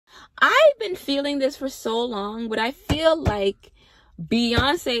I've been feeling this for so long, but I feel like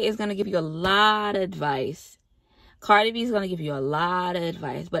Beyonce is going to give you a lot of advice. Cardi B is going to give you a lot of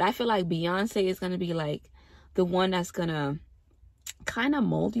advice. But I feel like Beyonce is going to be like the one that's going to kind of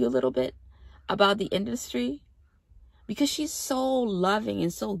mold you a little bit about the industry. Because she's so loving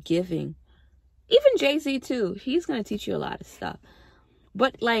and so giving. Even Jay-Z too. He's going to teach you a lot of stuff.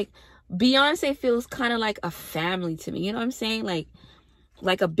 But like Beyonce feels kind of like a family to me. You know what I'm saying? Like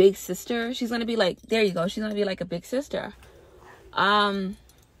a big sister. She's going to be like, there you go. She's going to be like a big sister.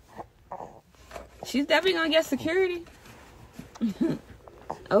 She's definitely going to get security.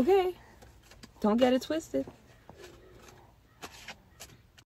 Okay. Don't get it twisted.